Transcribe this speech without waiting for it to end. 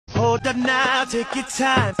Hold up now, take your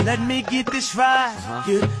time, let me get this right.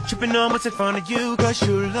 You're tripping on what's in front of you, cause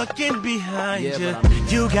you're looking behind you.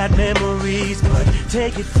 You got memories, but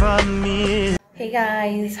take it from me. Hey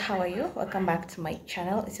guys, how are you? Welcome back to my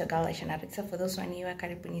channel. It's your girl Aisha Narita. For those who are new,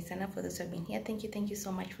 karibuni sana. For those who have been here, thank you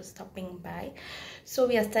so much for stopping by. So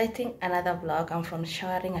we are starting another vlog. I'm from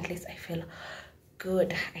showering. At least I feel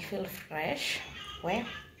good, I feel fresh. Where?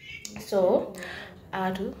 So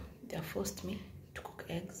they forced me to cook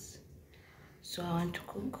eggs, so I want to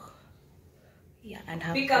cook, yeah, and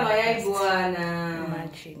have breakfast.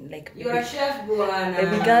 Imagine, like, you're a chef, buana.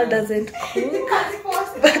 Baby girl doesn't cook.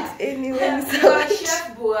 But anyway, so a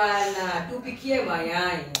chef, buana.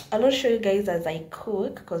 I'll not show you guys as I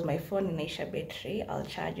cook because my phone in Aisha battery. I'll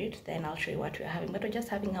charge it, then I'll show you what we're having. But we're just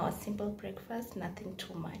having our simple breakfast, nothing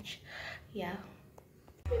too much. Yeah.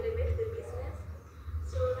 They make the business.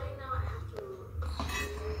 So right now I have to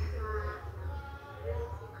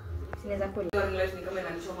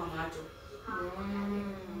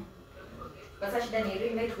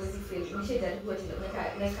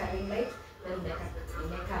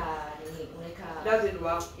doesn't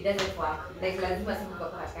work. It doesn't work. Like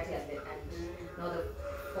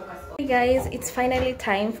Hey guys, it's finally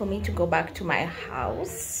time for me to go back to my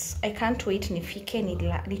house. I can't wait nifike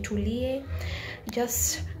nitulie,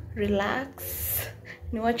 just relax,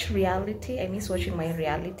 watch reality. I miss watching my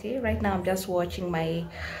reality. Right now I'm just watching my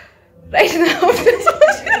okay,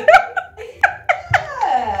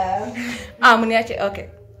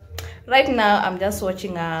 right now I'm just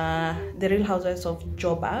watching The Real Housewives of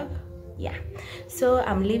Joburg. Yeah, so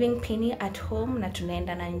I'm leaving Penny at home na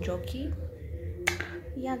tunaenda na Njoki.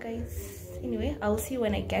 Yeah guys, anyway, I'll see you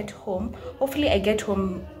when I get home. Hopefully I get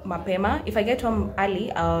home mapema. If I get home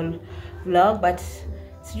early, I'll vlog, but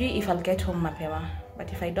see if I'll get home mapema.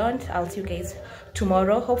 But if I don't, I'll see you guys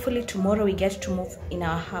tomorrow. Hopefully tomorrow we get to move in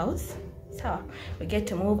our house, so we get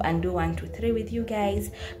to move and do 1 2 3 with you guys.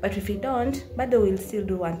 But if we don't, but we'll still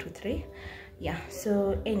do 1 2 3. Yeah,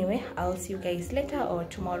 so anyway, I'll see you guys later or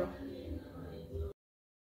tomorrow.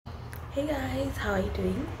 Hey guys, how are you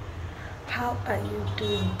doing? How are you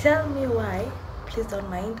doing? Tell me why. Please don't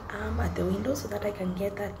mind, I'm at the window so that I can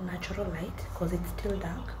get that natural light because it's still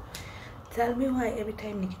dark. Tell me why every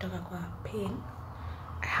time nikitoka kwa pain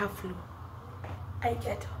I have flu. I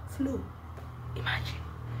get flu. Imagine.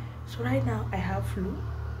 So right now I have flu.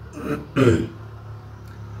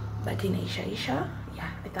 But in Aisha,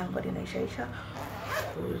 yeah, I thank God in Aisha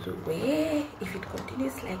goes away. If it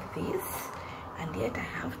continues like this, and yet I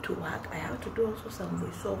have to work, I have to do also some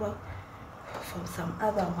voiceover for some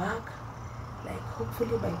other work. Like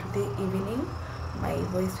hopefully by today evening my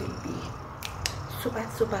voice will be super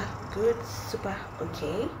good, super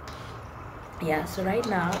okay. Yeah, so right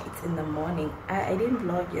now it's in the morning. I didn't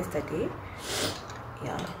vlog yesterday.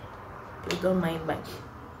 Yeah, please don't mind much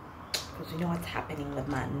because you know what's happening with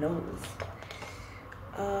my nose.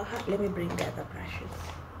 Let me bring the other brushes.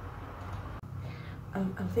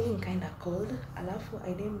 I'm feeling kind of cold. Alafu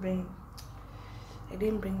I didn't bring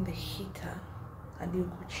the heater and you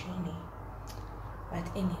go chini. But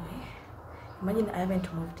anyway, imagine I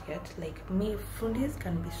haven't moved yet. Like me, fundis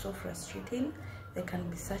can be so frustrating. They can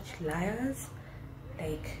be such liars.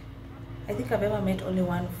 Like I think I've ever met only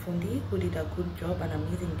one fundi who did a good job, an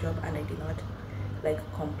amazing job, and I did not like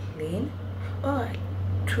complain. Oh,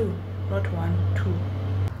 2, not 1, 2.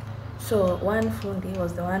 So one fundi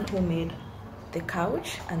was the one who made the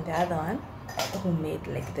couch and the other one who made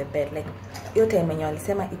like the bed. Like your time when you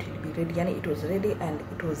alisema it will be ready, and it was ready and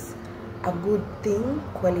it was a good thing,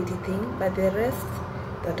 quality thing. But the rest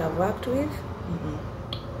that I've worked with,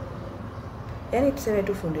 yani tuseme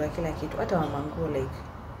tu fundi wa kila kitu, hata wa manguo, like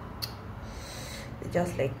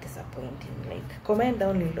just like disappointing. Like comment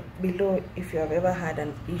down below if you have ever had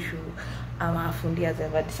an issue ama fundi has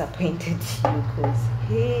ever disappointed you, because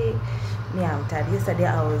hey, me, I'm tired. Yesterday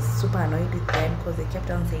I was super annoyed with them because they kept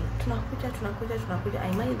on saying tunakuja.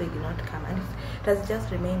 I mind they did not come, and it has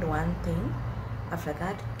just remained one thing. After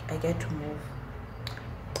that I get to move.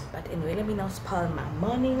 But anyway, let me now spoil my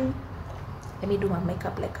morning. Let me do my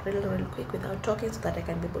makeup like real quick without talking so that I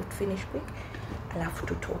can be able to finish quick. I'll have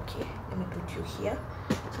to talk here. Let me put you here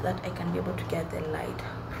so that I can be able to get the light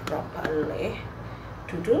properly.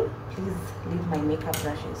 To do, please leave my makeup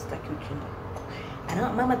brushes stuck in chin. I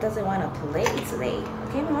know Mama doesn't want to play today.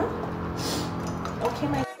 Okay, Mama? Okay,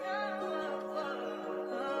 my.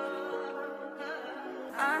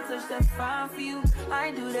 I touch that 5 for you.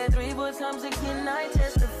 I do that 3 4 times again. I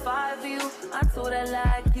testify for you. I told her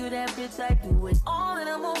like you, that bitch. I do it all, and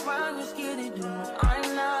I'm around. You're scared to do.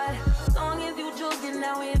 I'm not. As long as you joking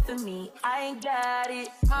now, in for me, I ain't got it.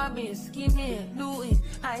 I've been scheming, looting,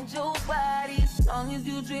 hide your body. As long as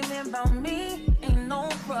you dreaming about me, ain't no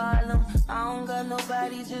problem. I don't got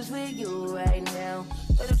nobody just with you right now.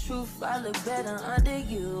 But the truth, I look better under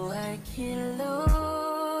you. I can't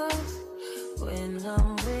lose when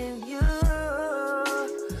I'm with you.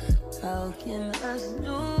 How can us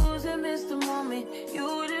lose and miss the moment?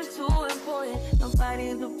 You just too important.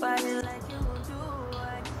 Nobody like you do.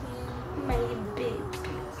 I can't. My baby.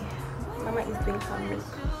 Mama is doing her milk.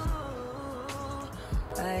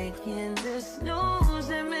 I can just lose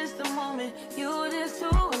and miss the moment. You just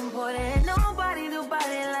too important. Nobody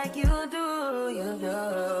like you do. You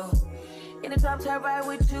do. In the top tier ride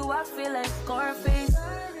with you, I feel like Scarface.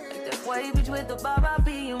 Like that white bitch with the bob, I'll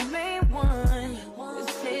be your main one.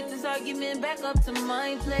 Let's take this argument back up to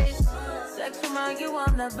my place. Sex remind you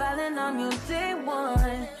I'm not violent on your day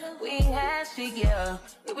one. We had shit, yeah.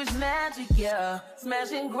 It was magic, yeah.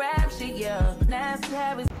 Smash and grab shit, yeah. Nasty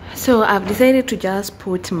habits. So I've decided to just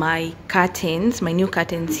put my curtains, my new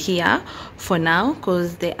curtains here for now,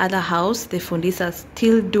 because the other house, the fundis are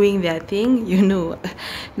still doing their thing, you know.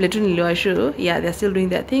 Yeah, they're still doing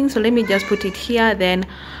their thing. So let me just put it here, then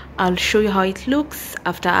I'll show you how it looks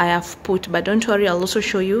after I have put, but don't worry, I'll also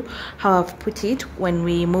show you how I've put it when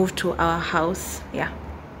we move to our house. Yeah.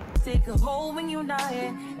 Take a home when you're not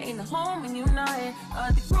here. Ain't a home when you're not here.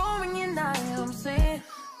 The growing you're not here. I'm saying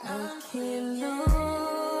I can't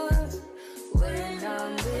lose when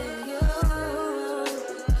I'm with you.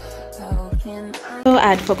 How can I? So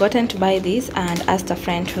I'd forgotten to buy this and asked a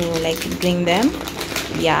friend to like bring them.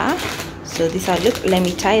 Yeah. So this will look. Let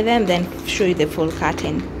me tie them, then show you the full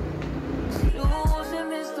curtain. Lose and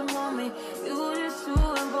miss the moment. You just too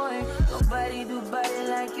important. Nobody do body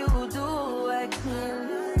like you do. I can't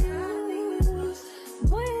lose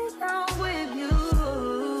when I'm with you.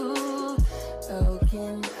 How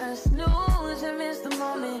can I snooze and miss the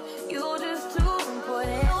moment? You just too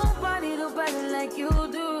important. Nobody do body like you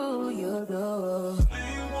do. You do.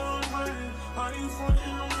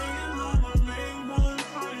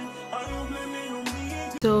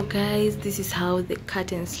 So guys, this is how the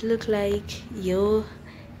curtains look like. Yo,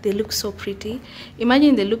 they look so pretty.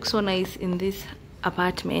 Imagine they look so nice in this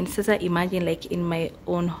apartment. Sasa imagine like in my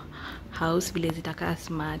own house, vile zitakaa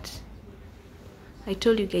smart. I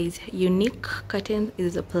told you guys, unique curtain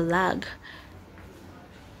is a plug.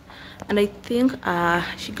 And I think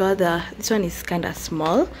she got this one is kind of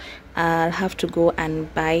small. I'll have to go and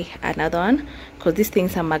buy another one because these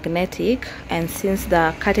things are magnetic, and since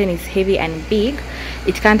the curtain is heavy and big,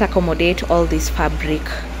 it can't accommodate all this fabric,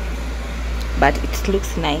 but it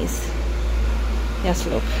looks nice. Just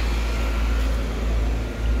look.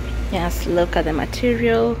 Yes, look at the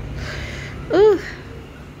material. Ooh.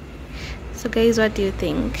 So guys, what do you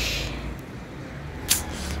think?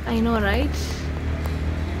 I know, right?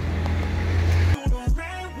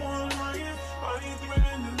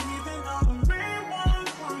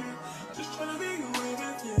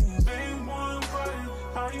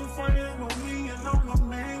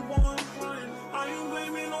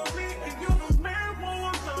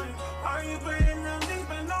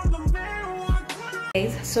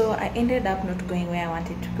 So I ended up not going where I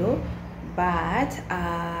wanted to go, but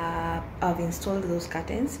I've installed those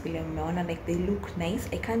curtains. Like they look nice.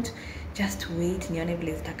 I can't just wait in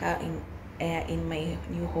my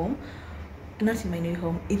new home, not in my new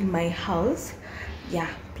home, in my house. Yeah,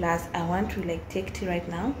 plus I want to like take tea right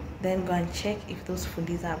now, then go and check if those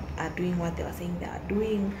fundis are doing what they were saying they are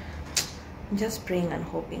doing. I'm just praying and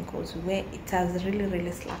hoping, because where it has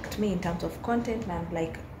really slacked me in terms of content and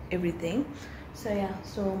like everything. So yeah,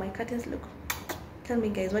 so my curtains look. Tell me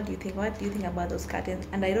guys, what do you think? What do you think about those curtains?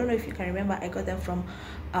 And I don't know if you can remember, I got them from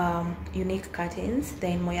Unique Curtains.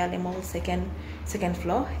 They're in Moyale Mall, second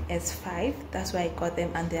floor, S5. That's where I got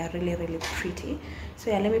them, and they are really pretty. So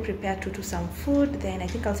yeah, let me prepare to do some food, then I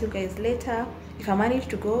think I'll see you guys later. If I manage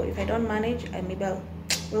to go, if I don't manage, maybe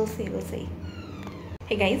we'll see.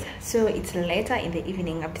 Hey guys, so it's later in the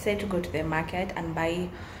evening. I've decided to go to the market and buy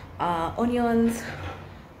onions,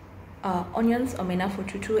 omena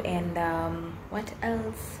fututu, and what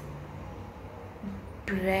else?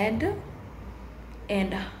 Bread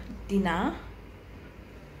and dinner.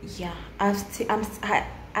 Yeah, I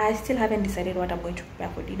still haven't decided what I'm going to prepare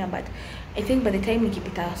for dinner, but I think by the time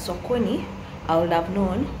nikipita sokoni, I would have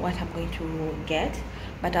known what I'm going to get.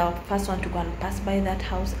 But I first want to go and pass by that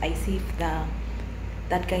house. I see if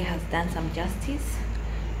that guy has done some justice.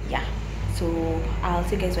 Yeah, so I'll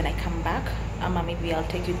see you guys when I come back. Maybe I'll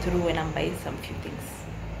take you through when I'm buying some few things.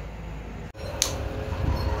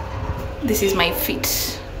 This is my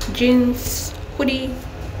fit: jeans, hoodie.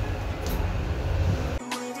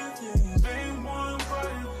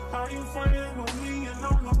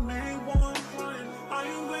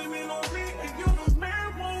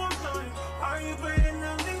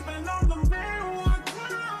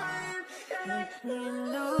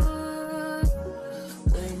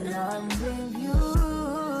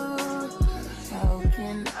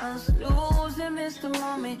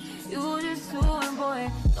 moment. You just too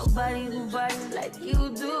important. Nobody do body like you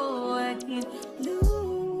do. I can't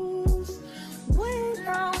lose when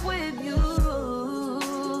I'm with you.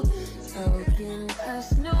 How can I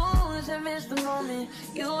snooze and miss the moment?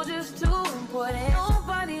 You just too important.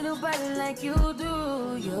 Nobody do body like you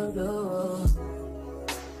do. You do.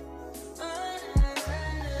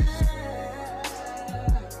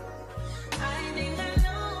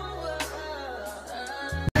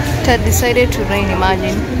 Ted decided to rain,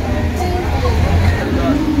 imagine.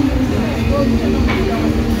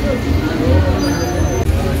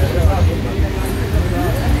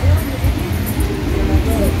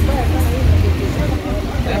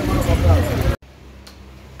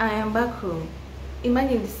 I am back home.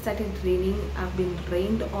 Imagine it started raining. I've been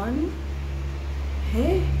rained on.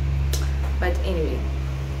 Hey, but anyway,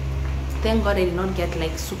 thank God I did not get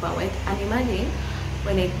like super wet. And imagine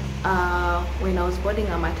when I was boarding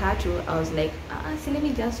a matatu, I was like, so let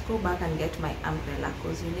me just go back and get my umbrella,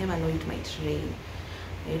 because you never know, it might rain.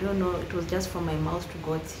 I don't know, it was just from my mouth to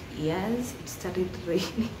God's ears. It started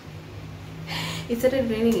raining. It started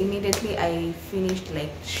raining immediately. I finished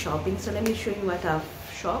like shopping, so let me show you what I've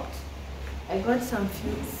shopped. I got some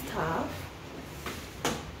few stuff.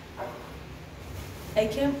 I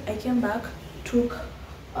came back, took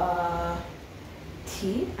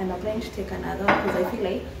tea, and I'm planning to take another because I feel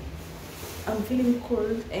like I'm feeling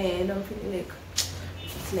cold and I'm feeling like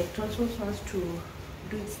it's like transport wants to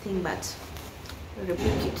do its thing, but we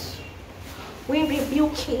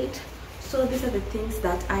rebuke it. So these are the things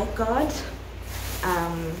that I got.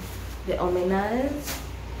 The omenas,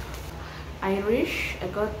 Irish, I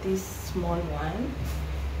got this small one,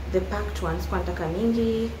 the packed ones, Kwantaka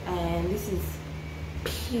mingi, and this is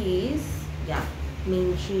peas, yeah,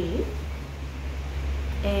 minji.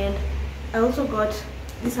 And I also got,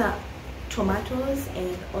 these are tomatoes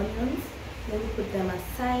and onions. Let me put them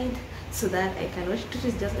aside so that I can watch. This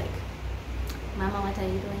is just like, Mama, what are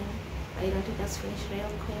you doing? Why don't you just finish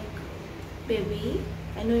real quick? Baby,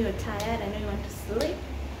 I know you're tired, I know you want to sleep.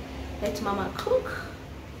 Let Mama cook.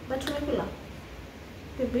 But tumekula.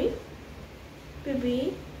 Baby,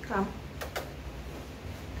 come.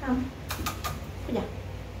 Kuja.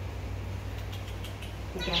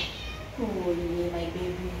 Oh yeah, my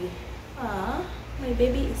baby. My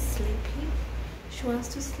baby is sleepy. She wants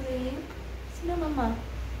to sleep. Sina Mama.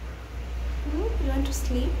 You want to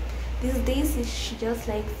sleep? These days she just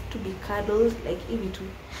likes to be cuddled, like hivi tu.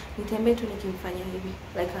 Nitembe tu nikimfanya hivi,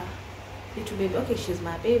 like a little baby. Okay, she's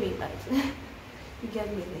my baby, but you get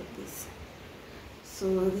me like this.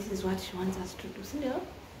 So this is what she wants us to do. See,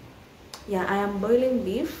 yeah, I am boiling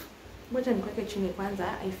beef. But I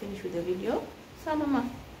finish with the video. So Mama,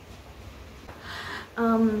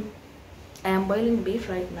 I am boiling beef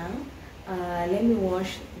right now. Let me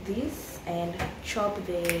wash this and chop.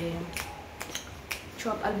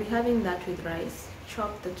 I'll be having that with rice.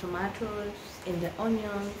 Chop the tomatoes and the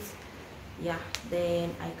onions. Yeah,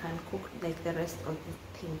 then I can cook like the rest of the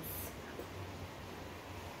things.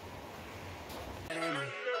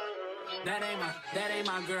 That ain't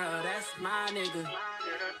my girl, that's my nigga.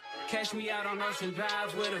 Catch me out on Ocean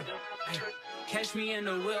Drive with her. Hey, catch me in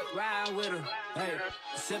the whip, ride with her. Hey,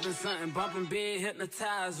 sipping something, bumping big,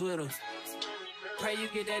 hypnotized with her. Pray you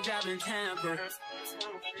get that job in Tampa.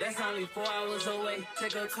 That's only 4 hours away.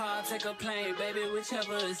 Take a car, take a plane, baby,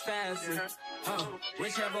 whichever is faster. Oh,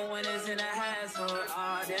 whichever one is in the hassle.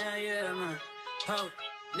 Oh, damn, yeah, man. Oh,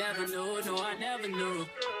 never knew, no, I never knew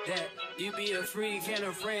that you be a freak and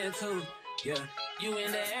a friend too. Yeah, you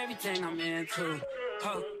into everything I'm into.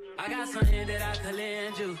 Oh, I got something that I could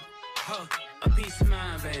lend you. Oh, a piece of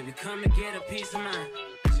mind, baby. Come and get a piece of mind.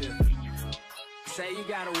 Yeah. Say you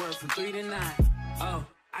gotta work from 3 to 9. Oh,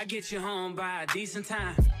 I get you home by a decent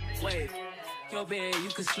time. Wait, your bed, you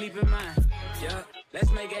can sleep in mine. Yeah,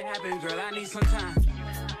 let's make it happen, girl. I need some time.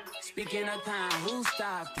 Speaking of time, who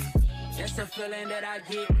stopped it? That's the feeling that I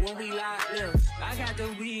get when we lock lips. I got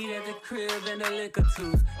the weed at the crib and the liquor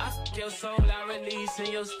too. I f your soul, I release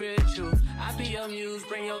in your spiritual. I be your muse,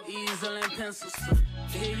 bring your easel and pencils too.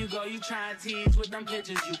 Here you go, you try and tease with them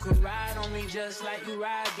pictures. You could ride on me just like you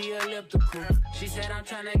ride the elliptical. She said I'm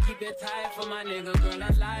trying to keep it tight for my nigga. Girl, I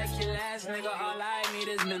like your last nigga, all I need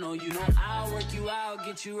is mental. You know I'll work you out,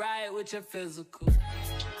 get you right with your physical.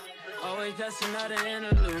 Always just another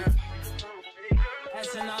interlude.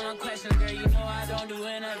 Asking all them questions, girl, you know I don't do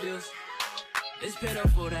interviews. It's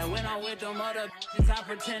pitiful that when I'm with them other bitches, I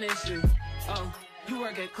pretend it's you. Oh, you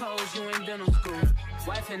work at Kohl's, you in dental school.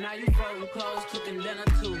 Wife and now you folding clothes, cooking dinner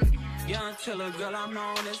too. Young Tiller, girl, I'm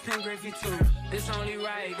known as Pen Griffey too. It's only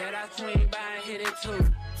right that I swing by and hit it too.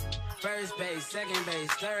 First base, second base,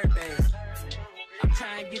 third base. I'm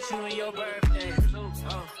trying to get you in your birthday.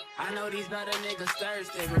 Oh, I know these other niggas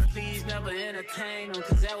thirsty, but please never entertain them,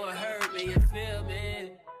 cause that would hurt me, you feel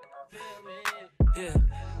me? Yeah.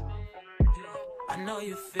 I know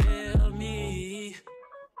you feel me.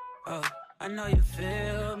 Oh, I know you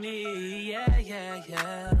feel me. Yeah, yeah,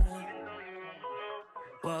 yeah.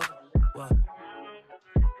 Whoa, whoa.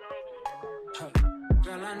 Huh.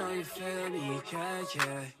 Girl, I know you feel me. Yeah,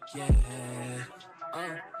 yeah, yeah.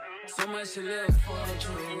 Oh, so much to live for,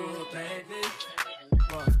 too, baby.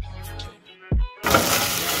 Whoa.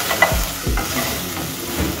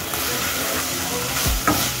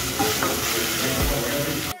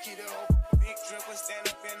 Stand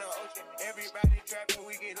up in the ocean. Everybody trapping,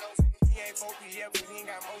 we get lost. He ain't 4PF, but he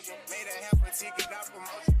ain't got motion. Made a half a ticket out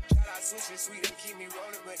promotion. Shout out sushi, sweet and keep me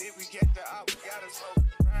rolling. But if we get the out, we gotta slow.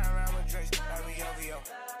 Ride around with Drake, like we OVO.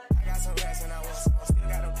 I got some rats and I want some more.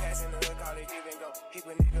 Still got them pass in the hood, call it give and go. Keep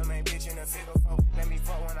a nigga, man, bitch in a figure four. Let me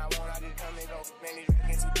fuck when I want, I just come and go. Man, these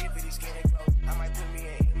rackets too deep for these skinny clothes. I might put me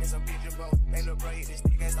in him in some bitch boat. They look bro, hit this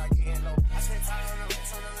nigga, it's like getting low. I spent time on the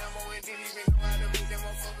racks on the Lambo and didn't even know how to move them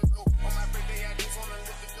motherfuckers go. On my birthday, I just wanna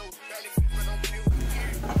live the dough. 30 feet, but don't play with the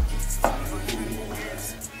gear.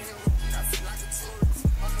 I feel like a tourist.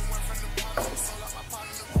 I'm the one from the bottom, so like my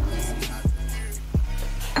partner the police.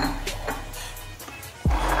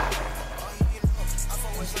 I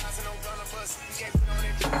fuck with shots and I'm gonna bust. He can't put on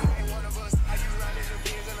that truck, he ain't one of us. How you riding the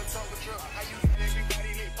beans in a Tonka truck? How you got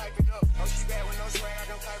everybody lit piping up? Oh, she bad with no swag, I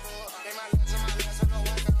don't pipe her up. They my last and my last, I don't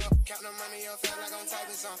wake her up. Count the money up fast like I'm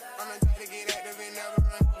typing something. I'm the type to get active and never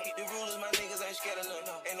run. Keep the rulers, my niggas ain't scared of none.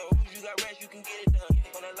 Ain't no rules, you got rats, you can get it done.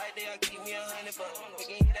 On a light day, I keep me 100 bucks.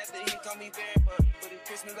 Again, hit after he call me very fun. But it's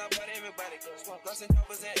Christmas, I bought everybody. Lost and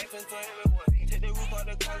choppers and F's for everyone. Take the roof out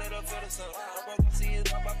the call it up for the sun. I'm gonna see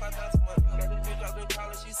it up by 5,000 months. Got this bitch out the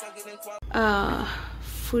collar, she sucking and swallowing.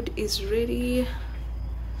 Food is ready.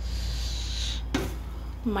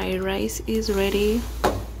 My rice is ready.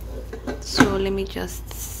 So let me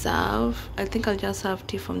just serve. I think I'll just have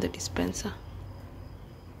tea from the dispenser.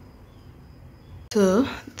 So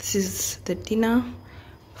this is the dinner.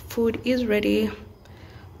 Food is ready.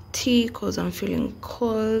 Tea because I'm feeling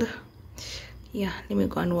cold. Yeah, let me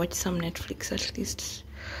go and watch some Netflix at least.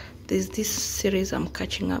 There's this series I'm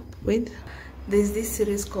catching up with. There's this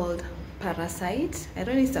series called Parasite. I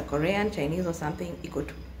don't know if it's a Korean, Chinese or something.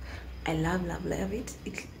 I love it.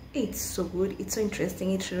 It's so good. It's so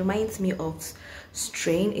interesting. It reminds me of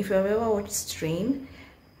Strain. If you've ever watched Strain,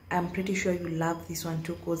 I'm pretty sure you love this one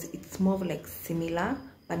too, because it's more of like similar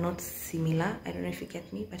but not similar. I don't know if you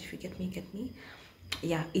get me, but if you get me, get me.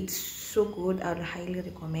 Yeah, it's so good. I would highly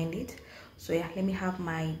recommend it. So yeah, let me have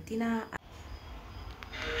my dinner.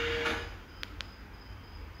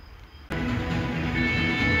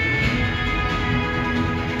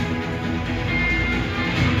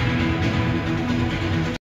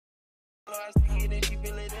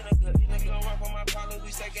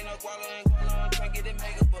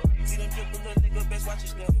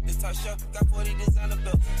 Got 40 designer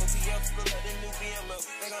belt. OTF, look at the new BMW.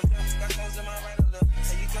 They gon' jump, got clothes in my right or left.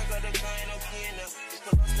 So you talk about the car, ain't no key in them. Just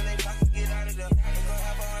put lost in they pocket, get out of there. They gon'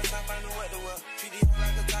 have a hard time finding what to wear. Treat it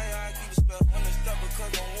like a tire, I keep a spell. On the stuff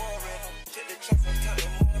because I'm worried. Check the tracks, I'm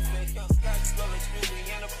counting more fake. Sky scrolling, smoothly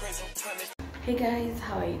in the prison. Hey guys,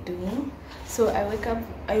 how are you doing? So I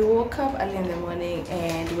woke up early in the morning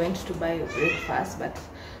and went to buy breakfast, but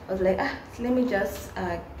I was like, let me just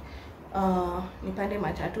nipande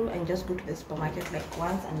matatu and just go to the supermarket like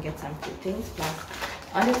once and get some few things. Plus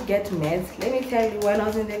I wanted to get meds. Let me tell you, when I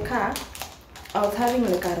was in the car, I was having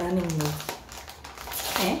like a running nose.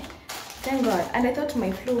 Thank God. And I thought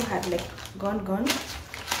my flu had like gone,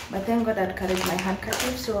 but thank God I'd carried my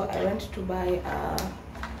handkerchief, so I went to buy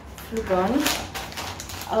Flugon.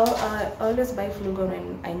 I always buy Flugon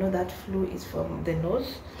when I know that flu is from the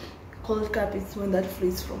nose. Cold cap is when that flu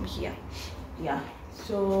is from here. Yeah.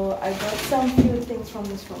 So I got some few things from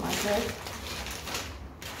the supermarket.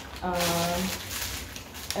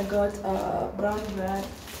 I got brown bread.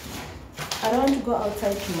 I don't want to go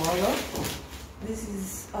outside tomorrow. This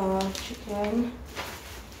is chicken.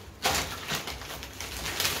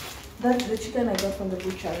 That's the chicken I got from the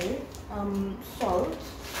butchery. Salt.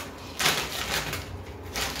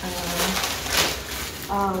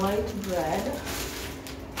 White bread.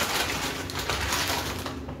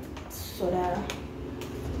 Soda.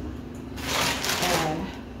 And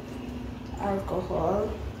alcohol.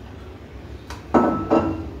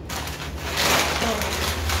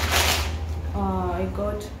 I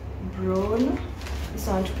got brawn. This I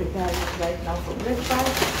want to prepare it right now for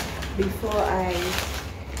breakfast before I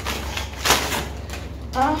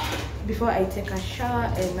before I take a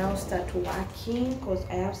shower and now start working, because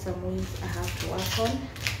I have some ways I have to work on.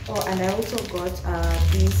 Oh, and I also got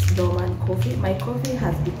this dormant coffee. My coffee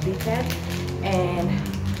has depleted and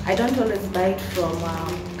I don't always buy it from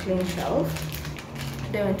Clean Shelf.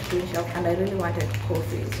 They went to Clean Shelf and I really wanted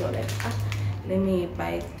coffee, so like let me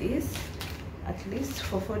buy this at least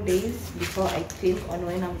for 4 days before I think on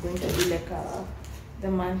when I'm going to do like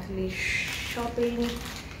the monthly shopping.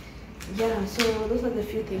 Yeah, so those are the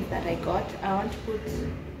few things that I got. I want to put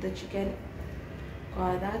the chicken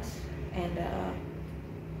on that and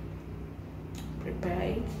prepare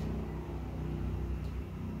it.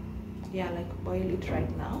 Yeah, like boil it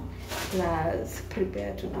right now, plus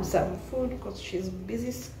prepare to do some food because she's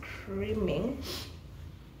busy screaming.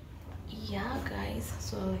 Yeah guys,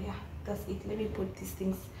 so yeah, that's it. Let me put these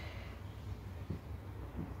things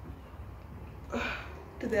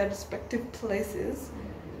to their respective places,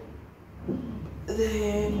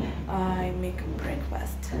 then I make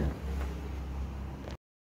breakfast.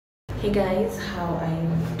 Hey guys, how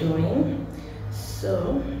I'm doing?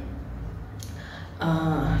 So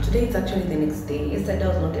today is actually the next day. Yesterday I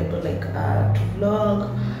was not able to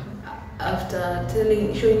vlog after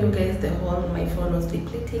showing you guys the whole my phone was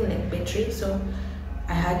depleting like battery, so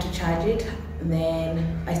I had to charge it.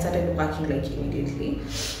 Then I started working like immediately.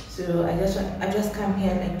 So I just come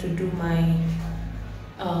here like to do my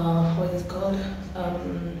what is it called,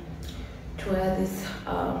 to wear this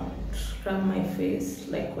scrub my face,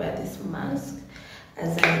 like wear this mask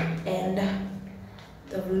as I end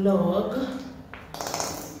the vlog.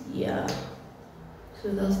 Yeah, so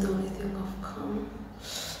that's the only thing I've come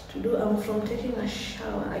to do. I'm from taking a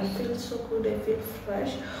shower. I feel so good, I feel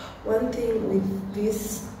fresh. One thing with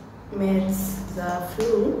this meds, the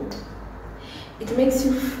flu, it makes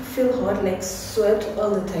you feel hot, like sweat all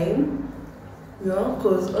the time, you know,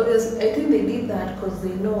 because obviously I think they did that because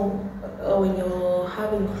they know when you're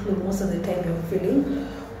having flu most of the time you're feeling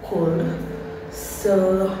cold,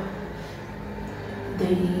 so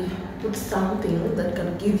they put something that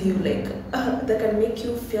can give you like that can make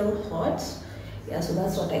you feel hot. Yeah, so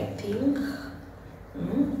that's what I think.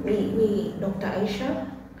 Me Dr. Aisha,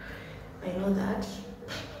 I know that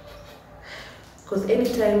because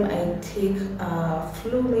anytime I take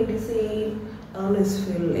flu medicine I always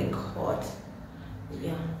feel like hot.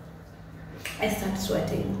 Yeah, I start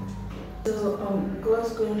sweating. So I'm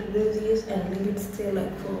just going to do this and leave it still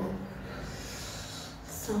like for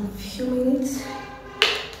some few minutes,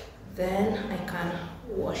 then I can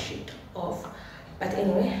wash it off. But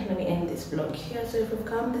anyway, let me end this vlog here. So if you've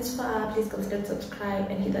come this far, please consider to subscribe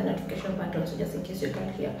and hit the notification button, so just in case you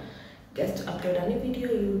can't hear get to upload a new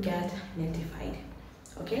video, you get notified.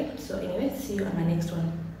 Okay, so anyway, see you on my next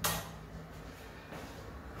one.